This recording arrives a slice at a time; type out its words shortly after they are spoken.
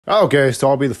Okay, so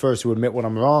I'll be the first to admit when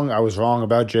I'm wrong. I was wrong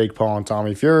about Jake Paul and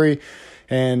Tommy Fury,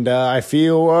 and I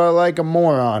feel like a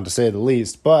moron, to say the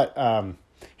least. But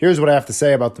here's what I have to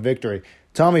say about the victory.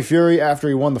 Tommy Fury, after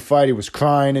he won the fight, he was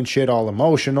crying and shit, all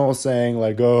emotional, saying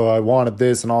like, oh, I wanted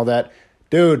this and all that.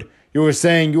 Dude, you were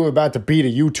saying you were about to beat a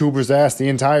YouTuber's ass the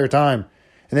entire time.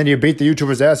 And then you beat the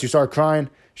YouTuber's ass, you start crying.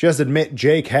 Just admit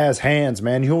Jake has hands,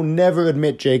 man. He'll never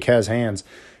admit Jake has hands.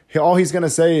 All he's going to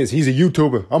say is, he's a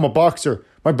YouTuber. I'm a boxer.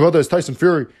 My brother is Tyson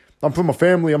Fury. I'm from a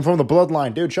family. I'm from the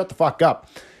bloodline. Dude, shut the fuck up.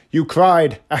 You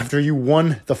cried after you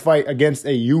won the fight against a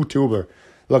YouTuber.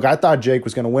 Look, I thought Jake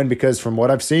was going to win because from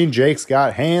what I've seen, Jake's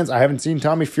got hands. I haven't seen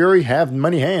Tommy Fury have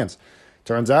many hands.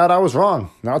 Turns out I was wrong.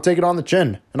 Now I'll take it on the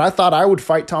chin. And I thought I would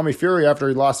fight Tommy Fury after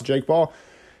he lost to Jake Paul.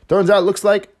 Turns out it looks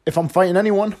like if I'm fighting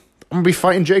anyone, I'm going to be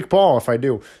fighting Jake Paul if I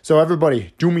do. So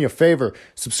everybody, do me a favor.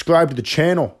 Subscribe to the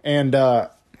channel and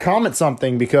comment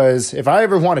something, because if I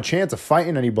ever want a chance of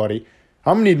fighting anybody,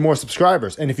 I'm going to need more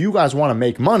subscribers. And if you guys want to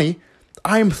make money,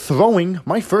 I'm throwing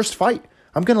my first fight.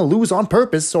 I'm going to lose on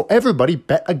purpose, so everybody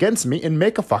bet against me and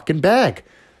make a fucking bag.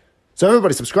 So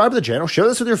everybody, subscribe to the channel, share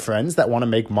this with your friends that want to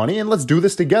make money, and let's do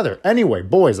this together. Anyway,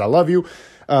 boys, I love you.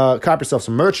 Cop yourself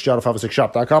some merch,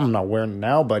 Jotto506shop.com. I'm not wearing it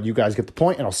now, but you guys get the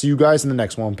point, and I'll see you guys in the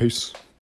next one. Peace.